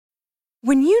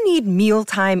When you need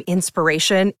mealtime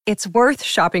inspiration, it's worth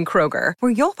shopping Kroger,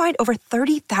 where you'll find over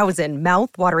 30,000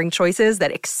 mouth-watering choices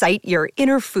that excite your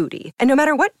inner foodie. And no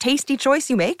matter what tasty choice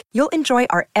you make, you'll enjoy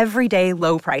our everyday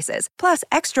low prices, plus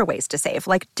extra ways to save,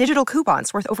 like digital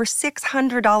coupons worth over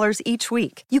 $600 each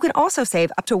week. You can also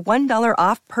save up to $1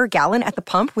 off per gallon at the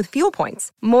pump with fuel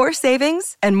points. More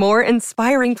savings and more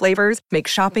inspiring flavors make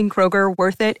shopping Kroger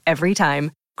worth it every time.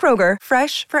 Kroger,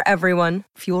 fresh for everyone.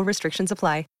 Fuel restrictions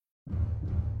apply.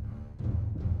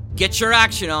 Get your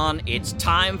action on. It's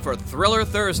time for Thriller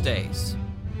Thursdays.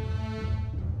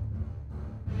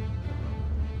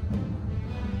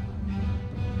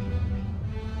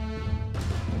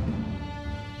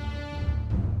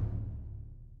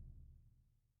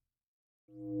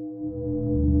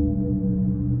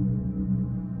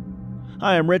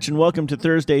 Hi, I'm Rich, and welcome to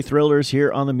Thursday Thrillers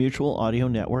here on the Mutual Audio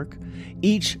Network.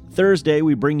 Each Thursday,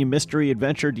 we bring you mystery,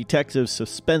 adventure, detective,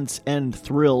 suspense, and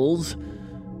thrills.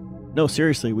 No,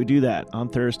 seriously, we do that on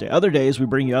Thursday. Other days, we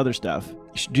bring you other stuff. You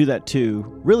should do that too.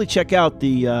 Really check out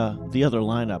the other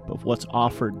lineup of what's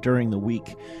offered during the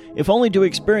week, if only to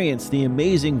experience the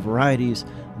amazing varieties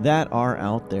that are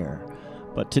out there.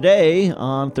 But today,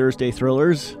 on Thursday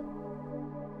Thrillers,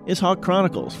 is Hawk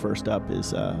Chronicles. First up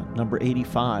is number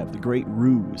 85, The Great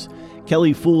Ruse.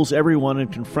 Kelly fools everyone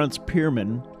and confronts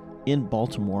Pierman in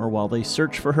Baltimore while they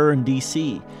search for her in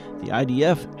D.C. The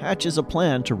IDF hatches a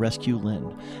plan to rescue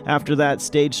Lynn. After that,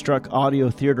 Stage-Struck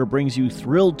Audio Theater brings you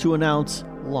thrilled to announce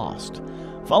Lost.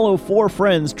 Follow four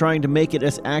friends trying to make it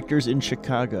as actors in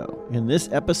Chicago. In this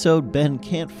episode, Ben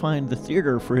can't find the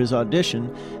theater for his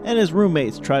audition, and his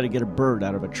roommates try to get a bird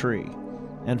out of a tree.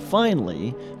 And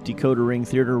finally, Decoder Ring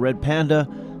Theater Red Panda,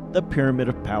 The Pyramid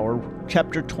of Power,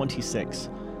 Chapter 26.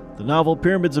 The novel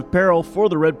Pyramids of Peril for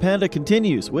the Red Panda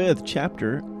continues with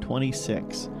Chapter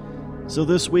 26. So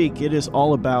this week, it is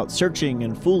all about searching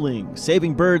and fooling,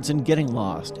 saving birds and getting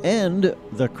lost, and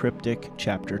the cryptic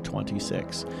Chapter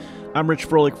 26. I'm Rich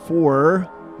Froelich for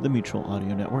the Mutual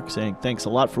Audio Network, saying thanks a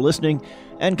lot for listening,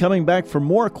 and coming back for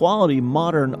more quality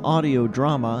modern audio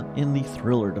drama in the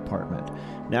thriller department.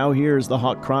 Now here's the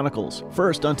Hawk Chronicles,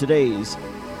 first on today's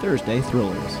Thursday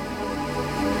Thrillers.